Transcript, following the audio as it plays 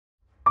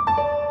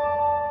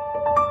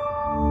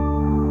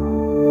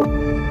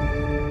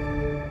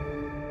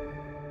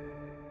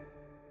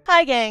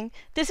Hi gang,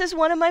 this is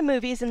one of my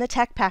movies in the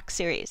Tech Pack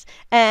series,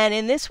 and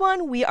in this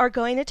one we are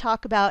going to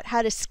talk about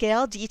how to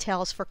scale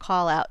details for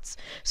callouts.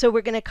 So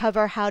we're going to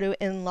cover how to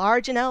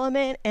enlarge an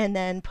element and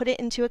then put it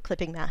into a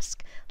clipping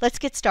mask. Let's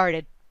get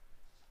started.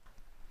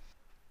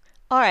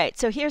 Alright,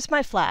 so here's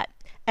my flat,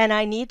 and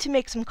I need to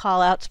make some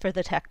callouts for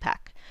the Tech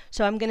Pack.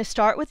 So I'm going to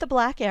start with the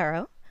black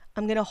arrow,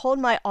 I'm going to hold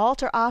my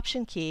Alt or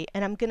Option key,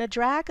 and I'm going to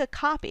drag a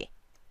copy.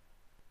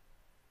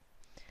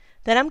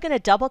 Then I'm going to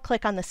double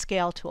click on the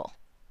Scale tool.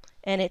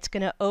 And it's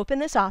going to open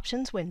this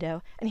options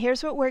window, and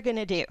here's what we're going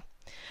to do.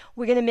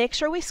 We're going to make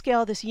sure we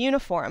scale this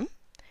uniform,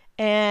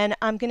 and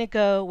I'm going to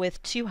go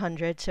with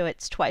 200 so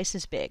it's twice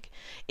as big.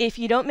 If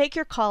you don't make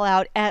your call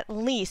out at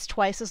least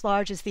twice as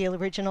large as the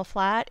original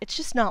flat, it's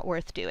just not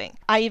worth doing.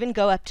 I even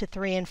go up to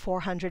 300 and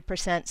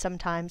 400%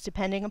 sometimes,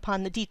 depending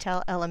upon the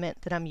detail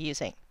element that I'm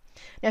using.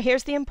 Now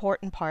here's the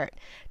important part.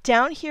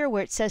 Down here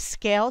where it says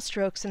Scale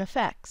Strokes and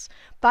Effects,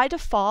 by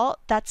default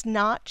that's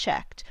not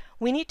checked.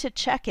 We need to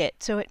check it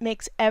so it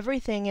makes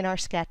everything in our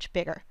sketch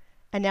bigger.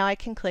 And now I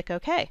can click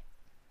OK.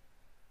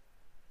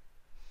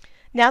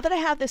 Now that I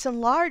have this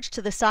enlarged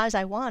to the size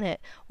I want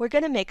it, we're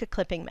going to make a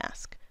clipping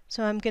mask.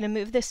 So I'm going to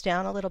move this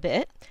down a little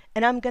bit,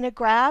 and I'm going to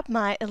grab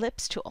my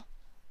ellipse tool.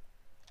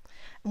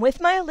 With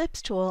my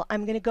ellipse tool,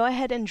 I'm going to go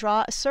ahead and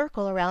draw a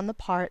circle around the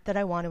part that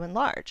I want to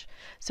enlarge.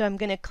 So I'm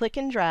going to click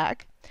and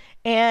drag,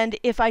 and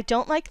if I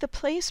don't like the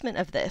placement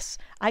of this,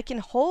 I can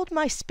hold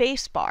my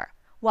space bar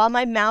while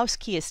my mouse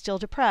key is still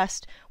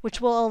depressed,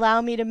 which will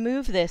allow me to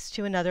move this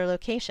to another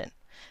location.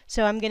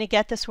 So I'm going to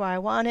get this where I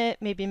want it,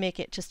 maybe make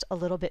it just a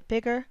little bit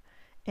bigger,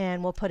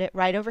 and we'll put it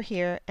right over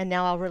here, and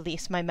now I'll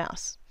release my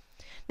mouse.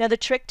 Now the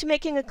trick to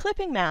making a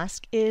clipping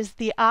mask is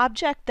the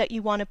object that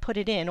you want to put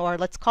it in, or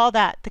let's call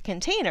that the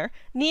container,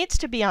 needs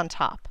to be on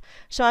top.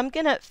 So I'm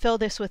going to fill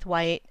this with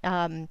white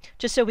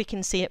just so we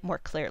can see it more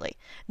clearly.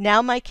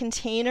 Now my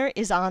container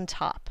is on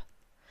top.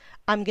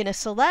 I'm going to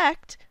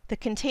select the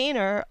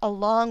container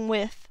along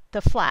with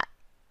the flat.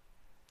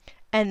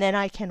 And then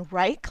I can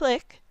right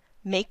click,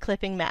 make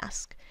clipping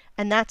mask.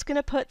 And that's going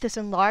to put this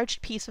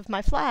enlarged piece of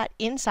my flat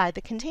inside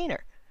the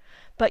container.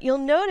 But you'll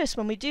notice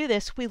when we do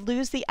this, we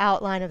lose the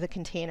outline of the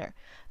container.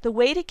 The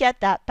way to get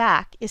that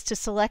back is to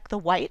select the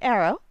white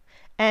arrow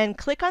and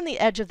click on the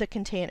edge of the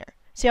container.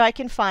 See how I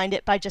can find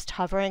it by just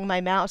hovering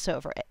my mouse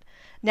over it.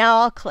 Now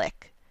I'll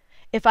click.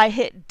 If I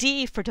hit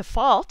D for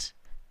default,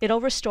 it'll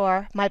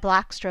restore my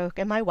black stroke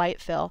and my white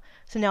fill.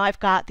 So now I've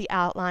got the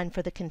outline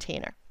for the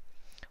container.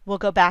 We'll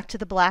go back to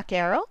the black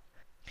arrow.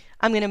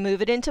 I'm going to move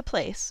it into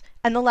place.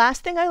 And the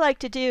last thing I like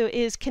to do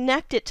is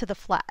connect it to the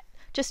flat,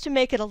 just to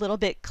make it a little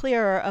bit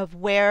clearer of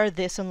where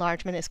this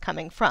enlargement is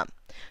coming from.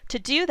 To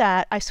do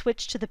that, I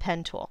switch to the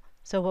pen tool.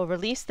 So we'll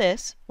release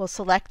this, we'll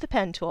select the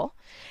pen tool,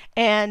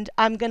 and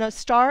I'm going to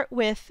start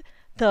with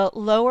the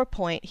lower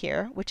point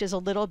here, which is a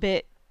little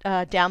bit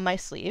down my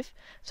sleeve.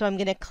 So I'm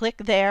going to click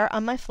there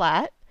on my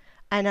flat,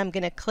 and I'm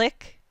going to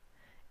click,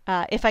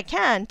 if I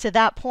can, to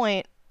that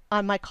point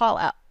on my call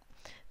out.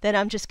 Then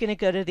I'm just going to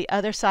go to the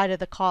other side of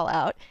the call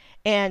out,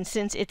 and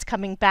since it's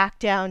coming back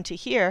down to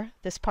here,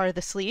 this part of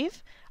the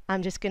sleeve,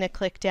 I'm just going to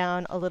click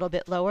down a little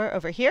bit lower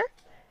over here,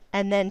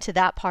 and then to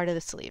that part of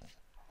the sleeve.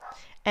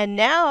 And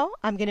now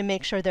I'm going to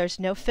make sure there's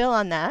no fill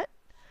on that.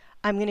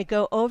 I'm going to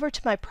go over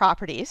to my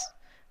properties,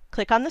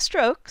 click on the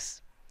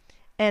strokes,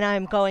 and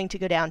I'm going to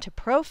go down to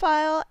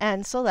Profile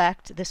and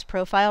select this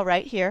profile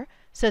right here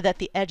so that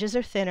the edges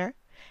are thinner.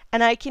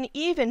 And I can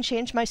even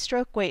change my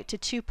stroke weight to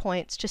 2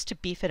 points just to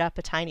beef it up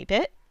a tiny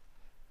bit.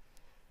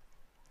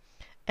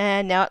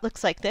 And now it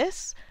looks like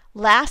this.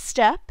 Last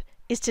step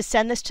is to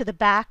send this to the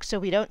back so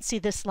we don't see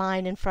this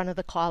line in front of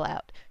the call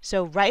out.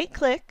 So right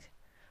click,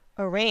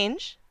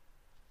 arrange,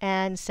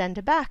 and send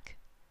to back.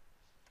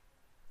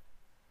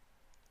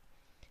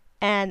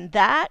 And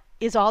that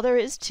is all there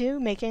is to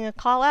making a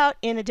call out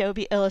in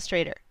Adobe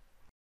Illustrator.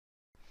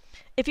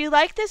 If you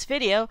like this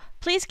video,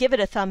 please give it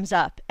a thumbs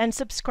up and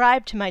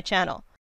subscribe to my channel.